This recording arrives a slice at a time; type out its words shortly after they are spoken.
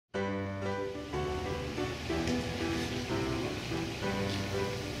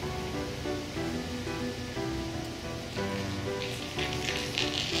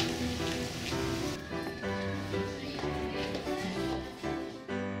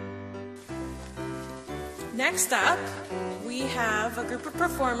Next up, we have a group of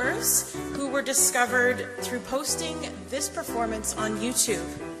performers who were discovered through posting this performance on YouTube.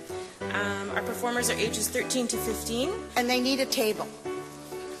 Our performers are ages 13 to 15. And they need a table.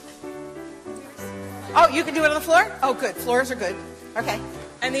 Oh, you can do it on the floor? Oh, good. Floors are good. Okay.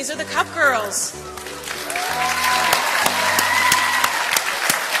 And these are the Cup Girls.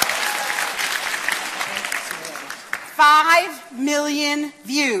 5 million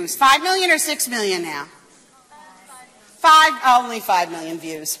views. 5 million or 6 million now? Only 5 million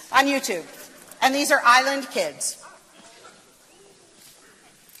views on YouTube. And these are island kids.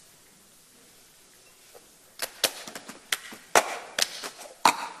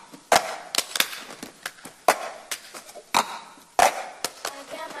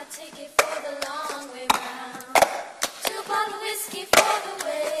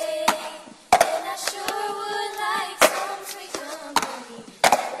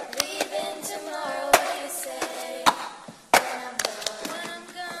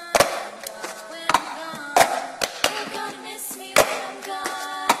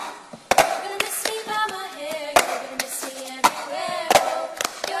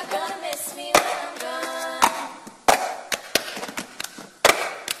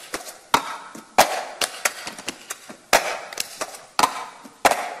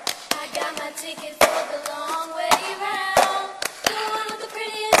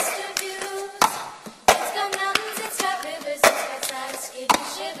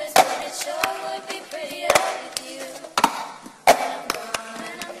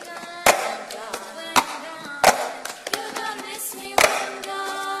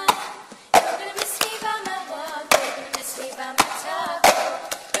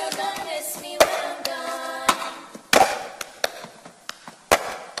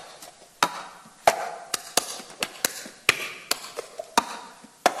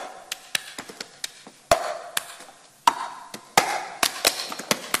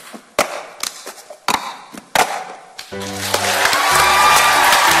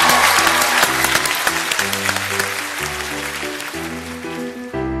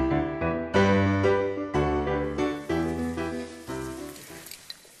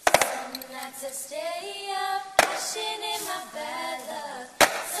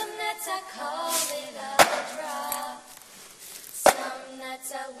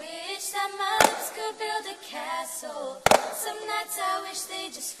 I wish that my lips could build a castle. Some nights I wish they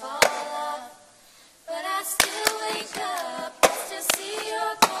just fall off. But I still wake up, I still see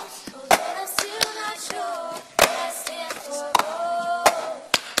your ghost, but I'm still not sure what I stand for. Oh,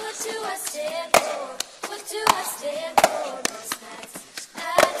 what do I stand for? What do I stand for? Most nights I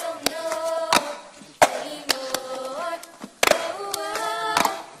don't know anymore. Oh, oh,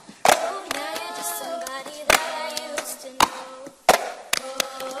 oh, now you're just somebody that I used to know. Oh,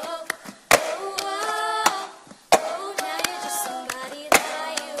 oh, oh, oh, now you're just somebody that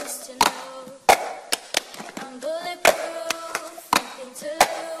I used to know. I'm bulletproof, nothing to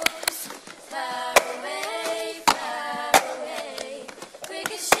lose. Far away,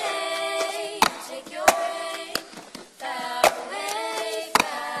 ricochet, take your aim. Far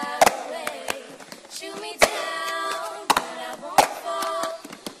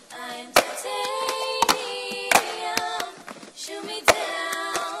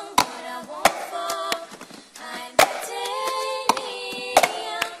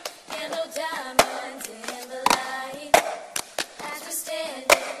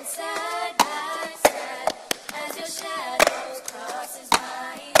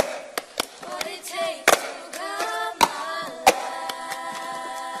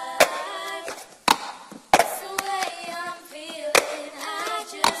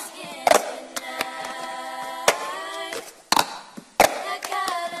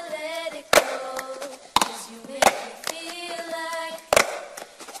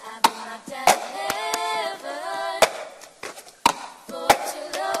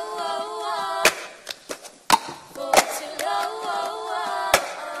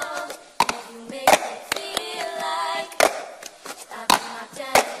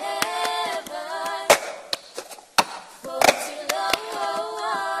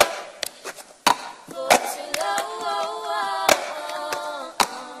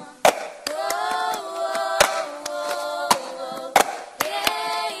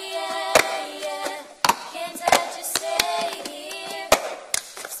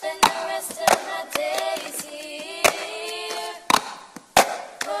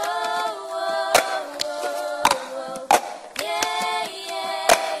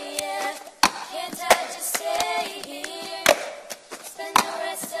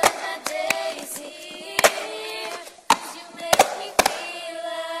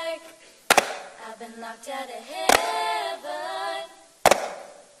knocked out of heaven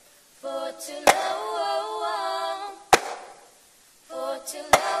for too long, for too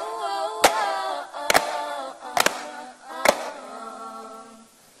long.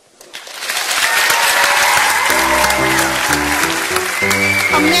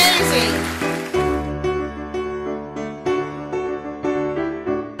 Amazing.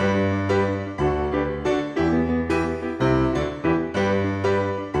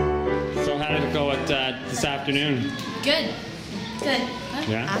 So how did it go this afternoon? Good. Good.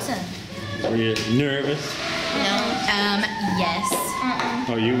 Yeah? Awesome. Were you nervous? No. Yes.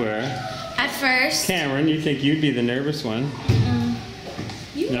 Oh, you were? At first. Cameron, you think you'd be the nervous one?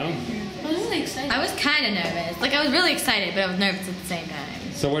 No? I was really excited. I was kind of nervous. Like, I was really excited, but I was nervous at the same time.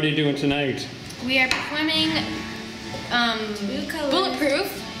 So what are you doing tonight? We are performing Bulletproof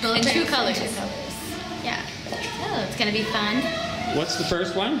in two colors. Yeah. Oh, it's going to be fun. What's the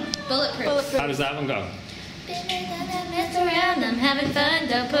first one? Bulletproof. How does that one go? Mess around, I'm having fun,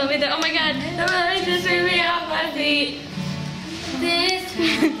 don't put me there. Oh my god, don't just threw me off my feet. This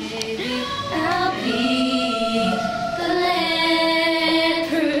time, baby, I'll be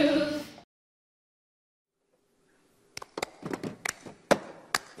bulletproof.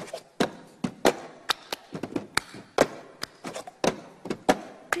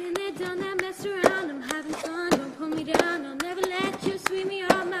 Been there, done that, messed around, I'm having fun, don't pull me down, I'll never let you sweep me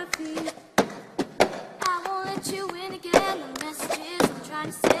off my feet. I won't let you in again, the messages I'm trying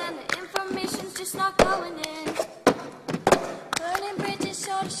to send, the information's just not going in. Burning bridges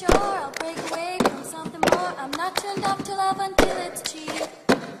shore to shore, I'll break away from something more, I'm not turned off to love until it's cheap.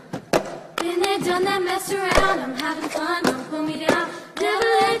 Been there, done that, messed around, I'm having fun, don't pull me down, never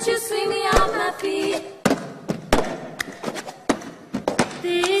let you sweep me off my feet.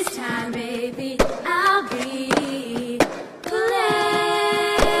 This time, baby, I'll be bulletproof.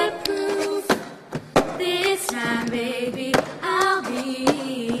 This time, baby, I'll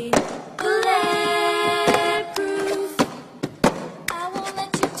be bulletproof. I won't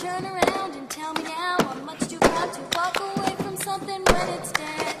let you turn around and tell me now I'm much too proud to walk away from something when it's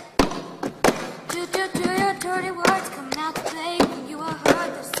dead. Do your dirty words come out to play when you are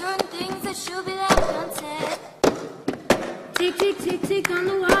hurt. There's certain things that should be left unsaid. Tick, tick, tick, tick on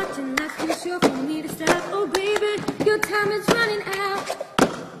the watch, and that's too short for me to stop. Oh, baby, your time is running out.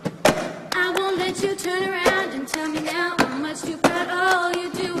 I won't let you turn around and tell me now I'm much too proud. All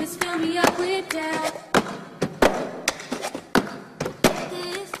you do is fill me up with doubt.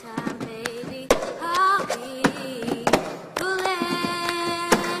 This time, baby, I'll be bulletproof.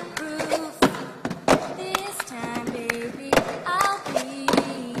 This time, baby, I'll be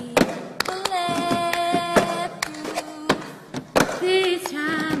bulletproof. This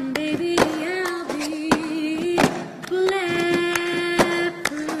time, baby, I'll be bulletproof.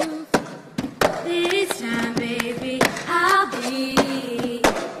 This time, baby, I'll be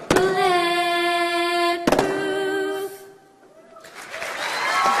bulletproof.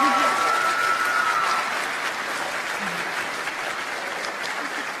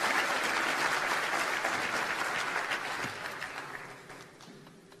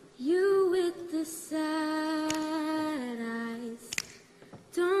 You with the sad eyes,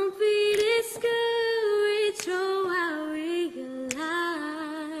 don't be discouraged. Oh, I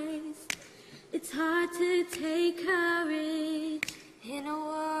realize it's hard to take courage in a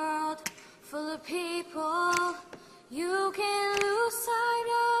world full of people. You can lose sight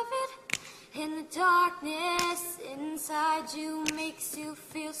of it, and the darkness inside you makes you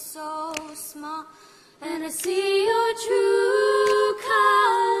feel so small. And I see your true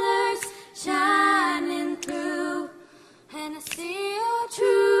colors shining through. And I see your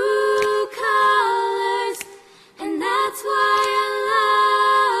true colors, and that's why I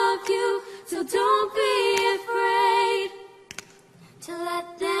love you. So don't be afraid to let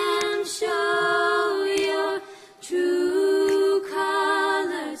them show your true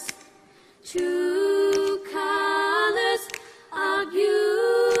colors. True colors are beautiful,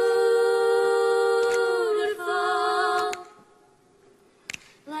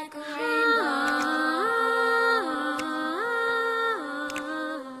 like a rainbow.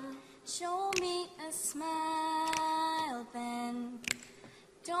 Show me a smile then.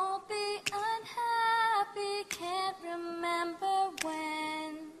 Don't be unhappy, can't remember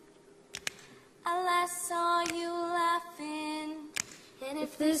when I last saw you laughing. And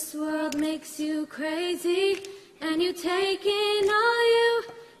if this world makes you crazy and you take in all you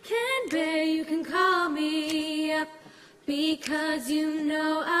can bear, you can call me up, because you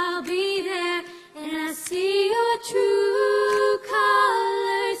know I'll be there. And I see your true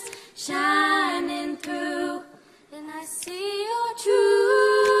colors shining through. And I see your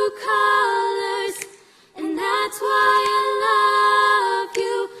true colors,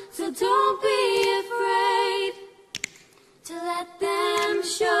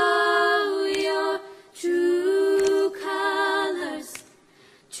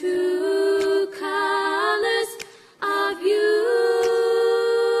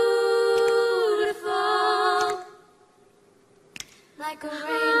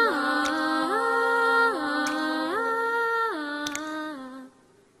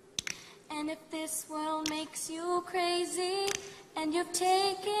 this world makes you crazy, and you've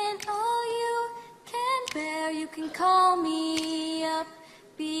taken all you can bear, you can call me up,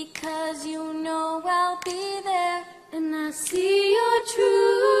 because you know I'll be there. And I see your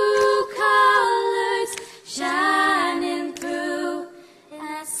true colors shining through, and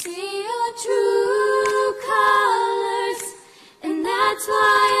I see your true colors, and that's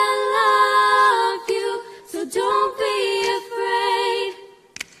why I love you. So don't be afraid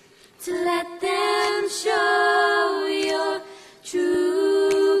to let them show your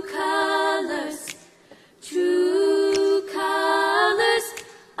true colors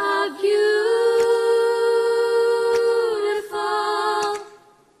are beautiful,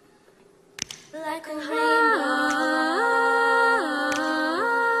 like a rainbow.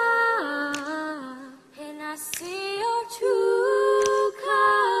 And I see your true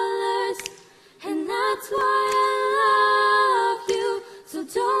colors, and that's why I love you. So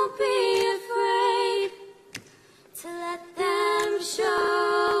don't be